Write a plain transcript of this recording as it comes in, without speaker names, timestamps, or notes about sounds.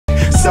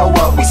So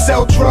what, we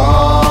sell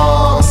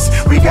drugs,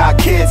 we got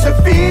kids to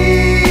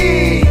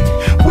feed,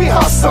 we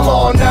hustle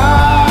all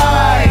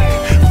night,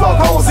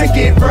 fuck hoes and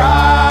get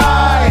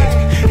right,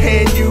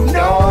 and you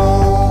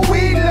know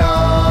we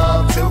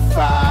love to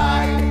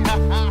fight.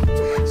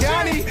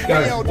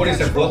 Guys, what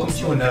is up? Welcome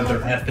to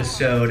another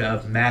episode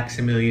of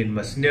Maximilian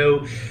Must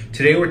Know.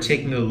 Today we're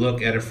taking a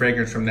look at a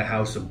fragrance from the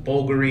house of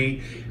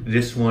Bvlgari.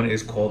 This one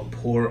is called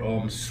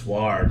Homme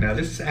Soir. Now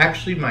this is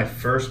actually my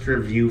first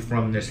review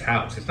from this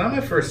house. It's not my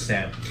first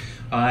scent.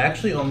 I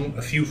actually own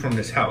a few from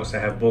this house. I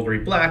have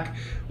Bvlgari Black,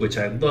 which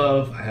I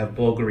love. I have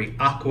Bvlgari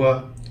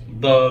Aqua,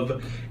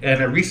 love.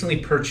 And I recently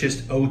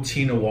purchased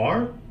OT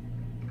Noir,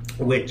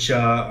 which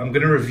I'm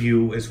going to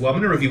review as well. I'm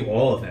going to review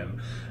all of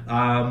them.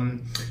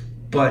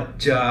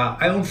 But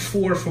I own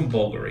 4 from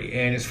Bvlgari,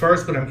 and as far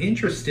as what I'm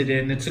interested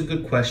in, it's a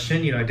good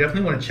question. You know, I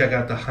definitely want to check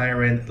out the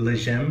higher end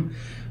Legem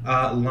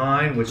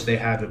line, which they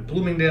have at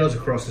Bloomingdale's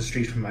across the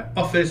street from my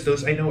office.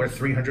 Those I know are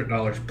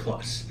 $300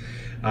 plus.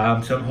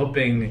 So I'm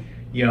hoping,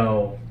 you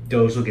know,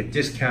 those will get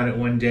discounted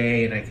one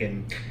day, and I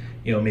can,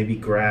 you know, maybe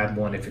grab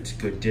one if it's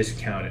good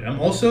discounted. I'm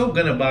also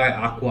gonna buy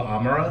Aqua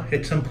Amara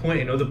at some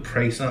point. I know the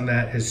price on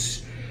that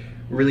has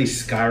really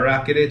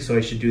skyrocketed, so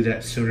I should do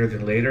that sooner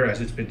than later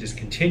as it's been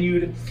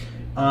discontinued.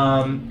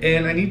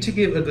 And I need to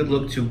give a good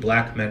look to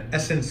Black Men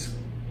Essence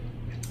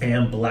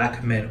and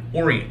Black Men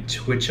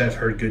Orient, which I've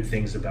heard good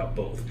things about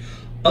both.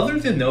 Other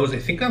than those, I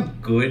think I'm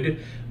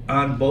good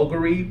on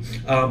Bvlgari,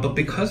 but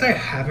because I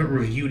haven't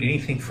reviewed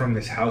anything from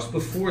this house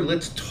before,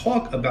 let's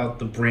talk about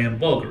the brand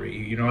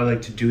Bvlgari. You know, I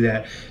like to do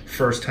that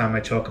first time I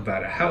talk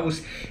about a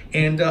house,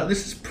 and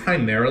this is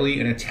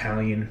primarily an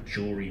Italian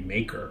jewelry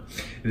maker.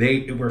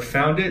 They were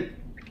founded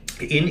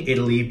in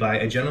Italy by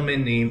a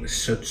gentleman named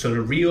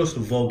Soterios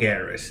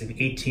Vulgaris in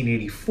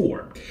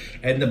 1884.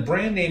 And the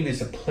brand name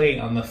is a play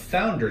on the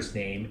founder's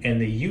name, and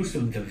the use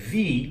of the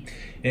V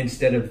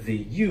instead of the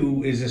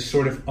U is a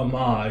sort of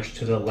homage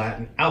to the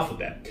Latin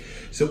alphabet.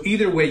 So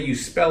either way you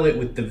spell it,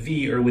 with the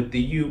V or with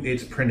the U,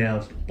 it's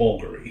pronounced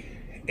Bvlgari.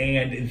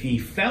 And the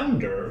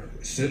founder,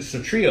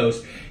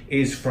 Soterios,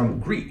 is from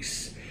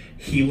Greece.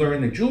 He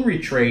learned the jewelry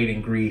trade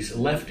in Greece,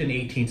 left in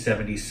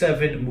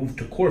 1877, moved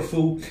to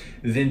Corfu,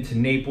 then to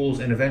Naples,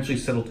 and eventually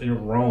settled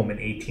in Rome in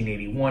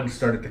 1881,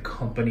 started the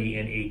company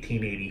in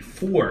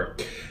 1884.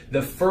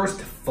 The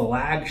first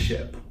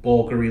flagship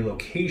Bvlgari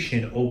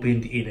location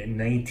opened in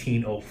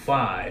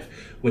 1905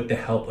 with the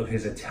help of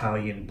his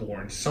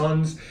Italian-born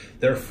sons.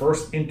 Their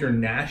first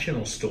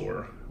international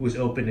store was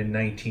opened in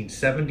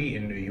 1970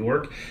 in New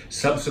York.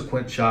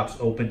 Subsequent shops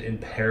opened in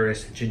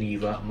Paris,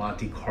 Geneva,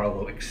 Monte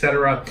Carlo,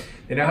 etc.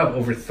 They now have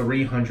over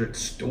 300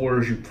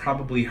 stores. You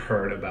probably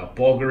heard about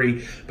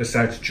Bvlgari.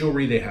 Besides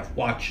jewelry, they have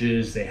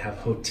watches, they have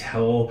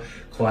hotel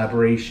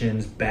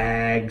collaborations,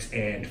 bags,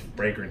 and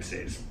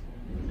fragrances.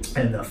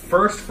 And the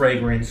first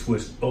fragrance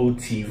was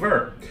OT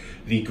Ver,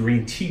 the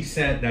green tea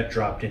scent that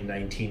dropped in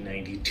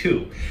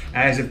 1992.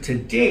 As of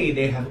today,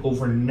 they have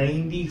over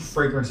 90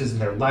 fragrances in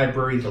their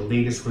library, the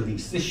latest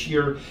release this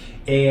year.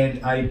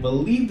 And I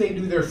believe they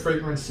do their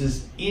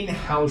fragrances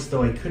in-house,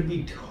 though I could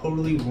be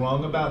totally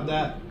wrong about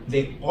that.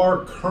 They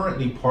are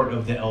currently part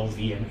of the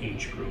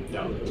LVMH group,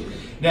 though.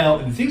 Now,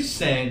 this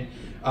scent,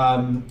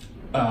 Homme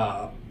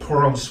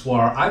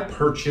Soir, I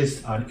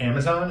purchased on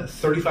Amazon,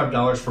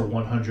 $35 for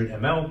 100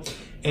 ml.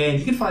 And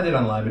you can find it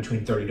online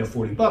between 30 to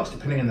 40 bucks,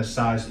 depending on the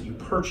size that you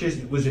purchase.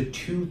 It was a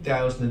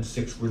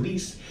 2006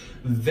 release.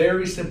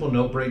 Very simple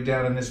note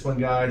breakdown on this one,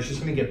 guys. Just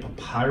gonna get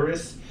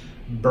papyrus,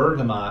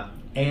 bergamot,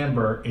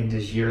 amber, and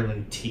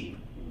Darjeeling tea.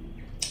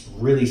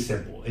 Really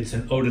simple. It's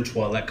an eau de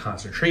toilette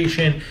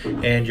concentration,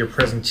 and your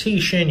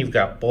presentation, you've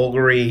got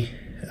Bvlgari,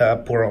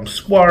 Homme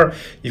Soir.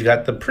 You've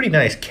got the pretty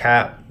nice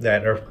cap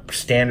that are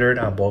standard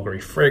on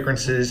Bvlgari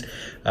fragrances,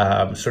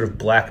 sort of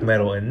black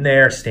metal in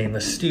there,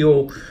 stainless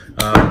steel.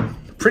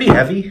 Pretty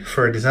heavy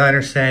for a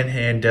designer scent,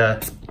 and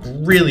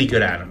really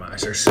good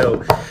atomizer.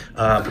 So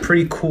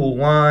pretty cool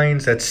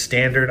lines. That's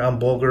standard on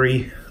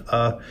Bvlgari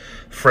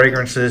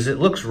fragrances. It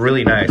looks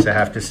really nice, I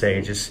have to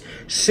say. Just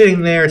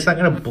sitting there, it's not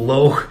going to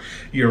blow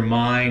your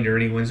mind or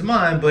anyone's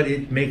mind, but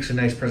it makes a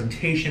nice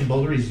presentation.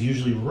 Bvlgari is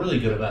usually really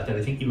good about that.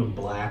 I think even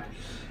Black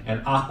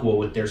and Aqua,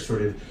 with their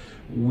sort of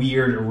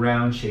weird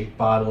round shaped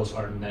bottles,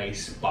 are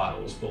nice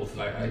bottles. Both.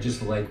 I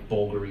just like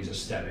Bvlgari's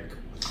aesthetic.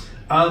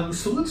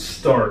 So let's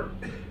start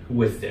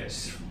with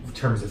this in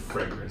terms of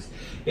fragrance.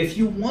 If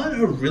you want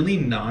a really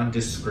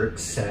nondescript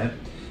scent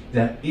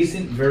that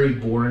isn't very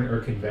boring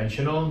or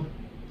conventional,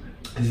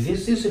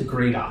 this is a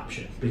great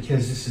option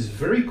because this is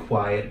very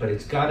quiet, but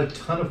it's got a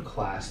ton of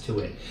class to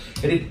it.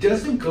 And it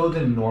doesn't go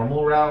the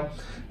normal route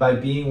by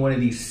being one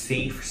of these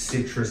safe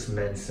citrus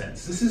men's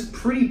scents. This is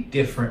pretty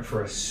different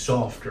for a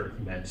softer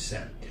men's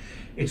scent.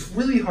 It's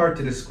really hard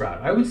to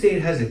describe. I would say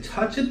it has a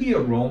touch of the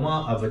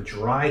aroma of a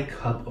dry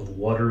cup of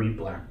watery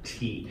black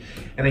tea.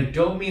 And I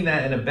don't mean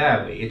that in a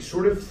bad way. It's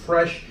sort of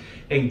fresh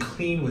and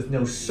clean with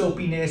no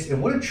soapiness.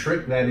 And what a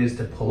trick that is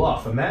to pull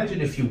off.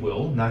 Imagine, if you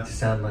will, not to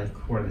sound like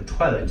we're in the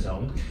Twilight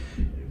Zone,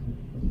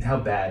 how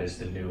bad is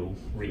the new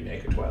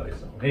remake of Twilight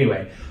Zone?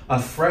 Anyway, a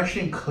fresh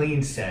and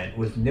clean scent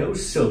with no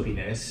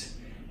soapiness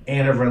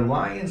and a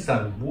reliance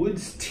on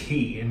Woods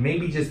tea and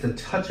maybe just a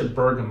touch of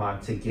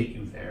bergamot to get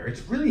you there.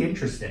 It's really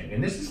interesting,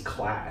 and this is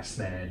class,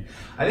 man.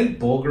 I think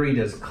Bvlgari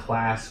does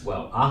class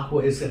well.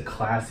 Aqua is a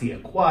classy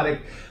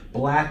aquatic,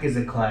 black is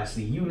a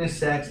classy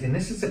unisex, and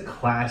this is a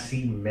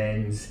classy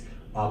men's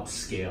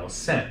upscale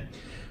scent.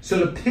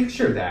 So to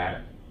picture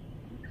that,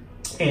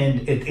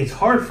 and it's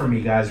hard for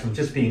me, guys, from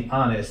just being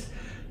honest,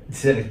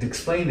 to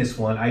explain this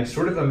one. I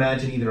sort of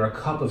imagine either a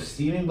cup of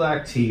steaming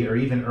black tea or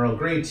even Earl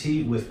Grey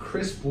tea with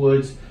crisp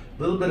woods,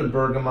 a little bit of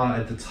bergamot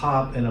at the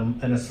top,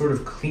 and a sort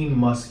of clean,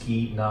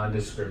 musky,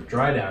 nondescript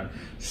dry down.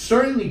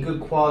 Certainly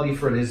good quality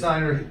for a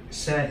designer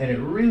scent, and it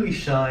really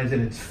shines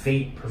in its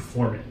faint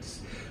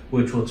performance,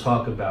 which we'll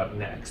talk about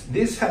next.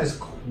 This has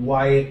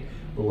quiet,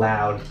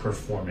 loud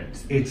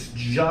performance. It's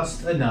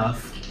just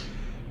enough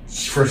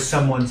for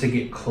someone to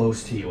get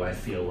close to you, I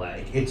feel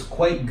like. It's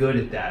quite good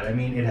at that. I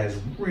mean, it has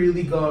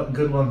really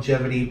good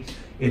longevity.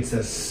 It's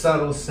a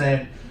subtle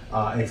scent.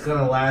 It's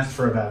gonna last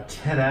for about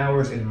 10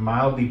 hours and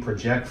mildly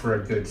project for a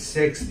good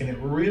 6. And it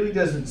really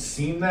doesn't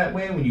seem that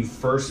way when you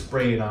first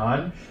spray it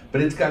on,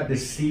 but it's got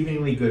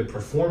deceivingly good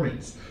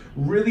performance.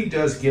 Really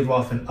does give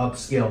off an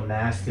upscale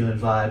masculine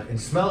vibe and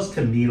smells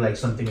to me like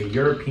something a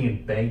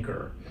European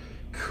banker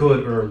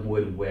could or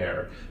would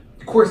wear.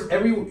 Of course,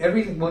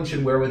 everyone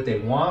should wear what they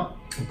want,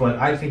 but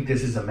I think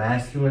this is a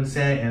masculine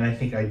scent, and I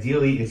think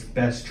ideally it's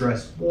best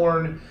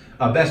worn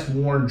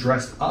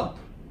dressed up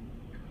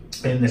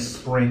in the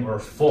spring or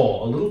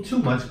fall. A little too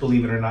much,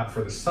 believe it or not,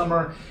 for the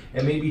summer,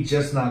 and maybe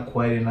just not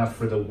quite enough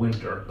for the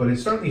winter. But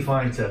it's certainly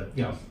fine to,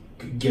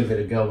 give it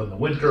a go in the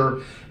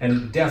winter,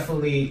 and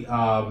definitely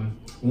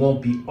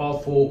won't be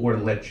awful or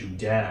let you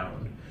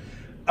down.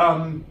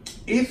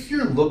 If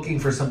you're looking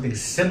for something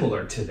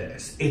similar to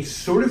this, it's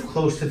sort of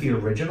close to the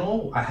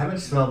original. I haven't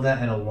smelled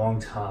that in a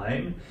long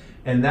time,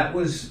 and that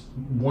was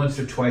once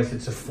or twice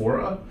at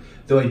Sephora,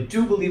 though I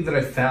do believe that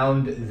I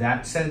found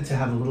that scent to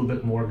have a little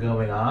bit more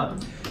going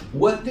on.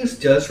 What this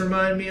does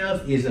remind me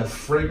of is a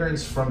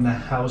fragrance from the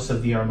house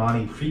of the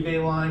Armani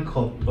Privé line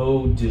called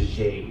Eau de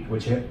Jade,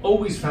 which I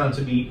always found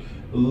to be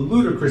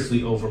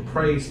ludicrously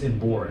overpriced and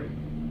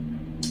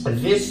boring.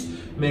 This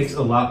makes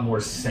a lot more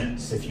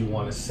sense if you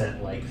want a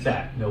scent like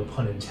that, no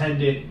pun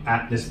intended,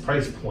 at this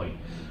price point.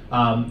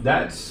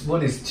 That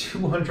one is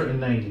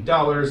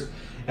 $290,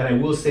 and I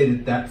will say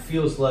that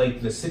feels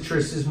like the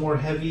citrus is more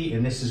heavy,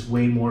 and this is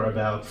way more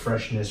about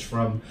freshness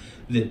from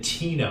the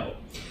Tino.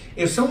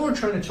 If someone were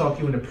trying to talk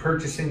you into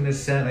purchasing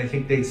this scent, I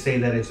think they'd say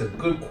that it's a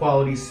good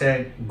quality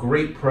scent,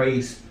 great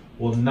price,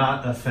 will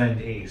not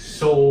offend a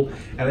soul.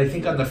 And I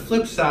think on the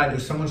flip side,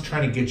 if someone's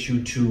trying to get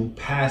you to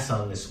pass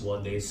on this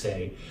one, they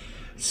say,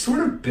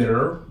 sort of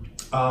bitter,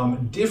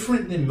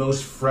 different than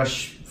most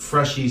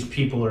freshies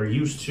people are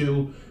used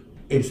to.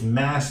 It's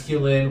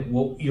masculine.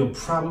 Well, you'll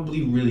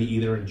probably really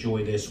either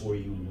enjoy this or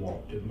you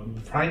won't.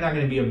 It's probably not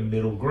going to be a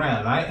middle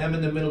ground. I am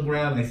in the middle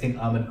ground. I think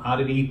I'm an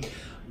oddity.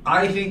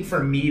 I think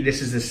for me,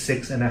 this is a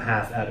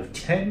 6.5 out of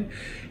 10.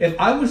 If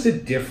I was a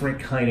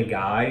different kind of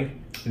guy,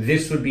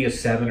 this would be a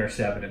 7 or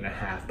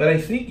 7.5. But I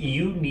think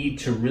you need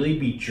to really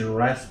be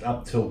dressed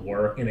up to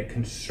work in a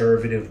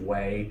conservative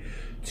way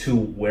to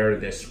wear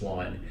this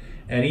one.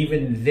 And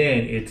even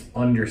then, it's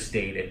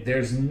understated.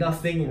 There's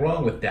nothing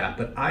wrong with that,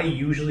 but I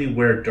usually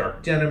wear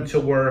dark denim to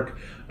work,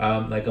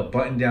 like a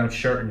button-down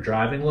shirt and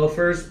driving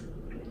loafers.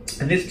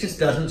 And this just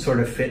doesn't sort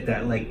of fit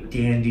that like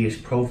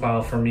dandyish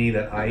profile for me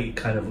that I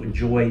kind of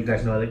enjoy. You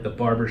guys know I like the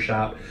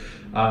barbershop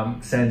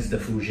scents, the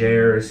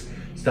fougères,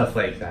 stuff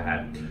like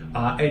that.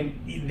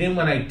 And then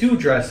when I do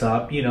dress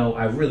up,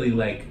 I really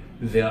like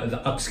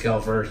the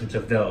upscale versions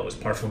of those.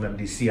 Parfum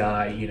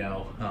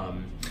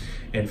MDCI,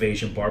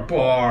 Invasion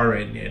Barbar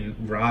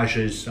and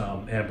Raj's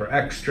Amber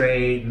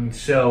Extrait. And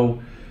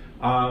so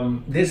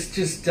this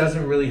just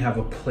doesn't really have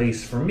a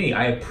place for me.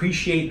 I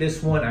appreciate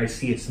this one. I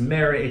see its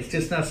merit. It's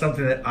just not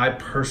something that I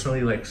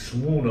personally like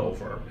swoon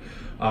over.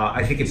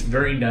 I think it's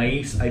very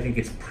nice. I think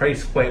it's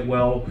priced quite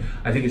well.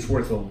 I think it's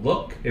worth a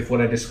look if what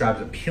I described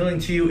is appealing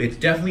to you. It's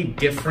definitely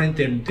different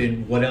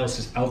than what else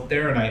is out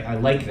there, and I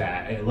like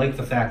that. I like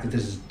the fact that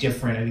this is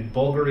different. I think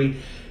Bvlgari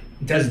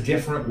does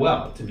different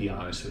well, to be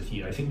honest with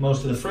you. I think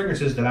most of the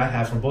fragrances that I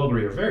have from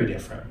Bvlgari are very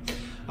different.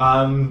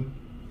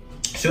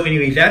 So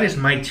anyway, that is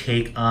my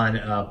take on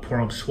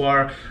Homme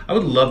Soir. I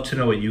would love to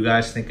know what you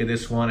guys think of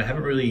this one.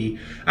 I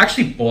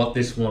actually bought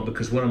this one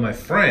because one of my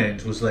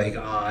friends was like,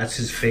 that's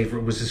his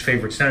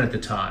favorite scent at the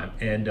time.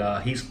 And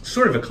he's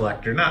sort of a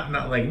collector,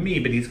 not like me,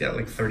 but he's got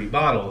like 30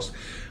 bottles.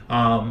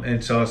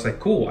 And so I was like,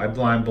 cool, I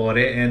blind bought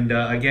it. And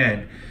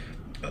again,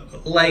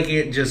 like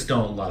it, just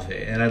don't love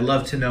it. And I'd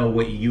love to know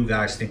what you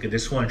guys think of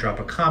this one. Drop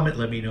a comment,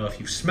 let me know if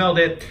you've smelled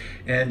it.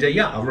 And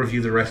yeah, I'll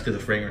review the rest of the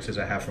fragrances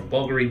I have from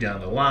Bvlgari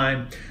down the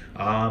line.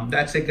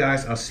 That's it,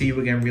 guys. I'll see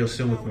you again real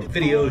soon with more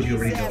videos. You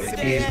already know what it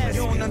is.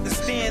 You don't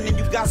understand and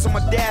you got some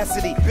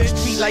audacity.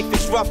 Street life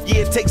is rough,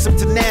 yeah, it takes some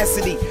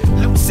tenacity.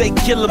 Luke say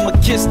kill him,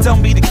 a kiss tell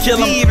me to kill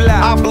him.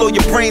 I'll blow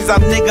your brains out,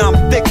 nigga,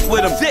 I'm thick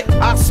with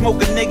him. I'll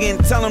smoke a nigga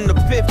and tell him the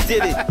Piff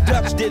did it.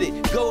 Dutch did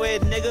it, go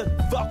ahead,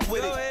 nigga, fuck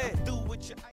with it.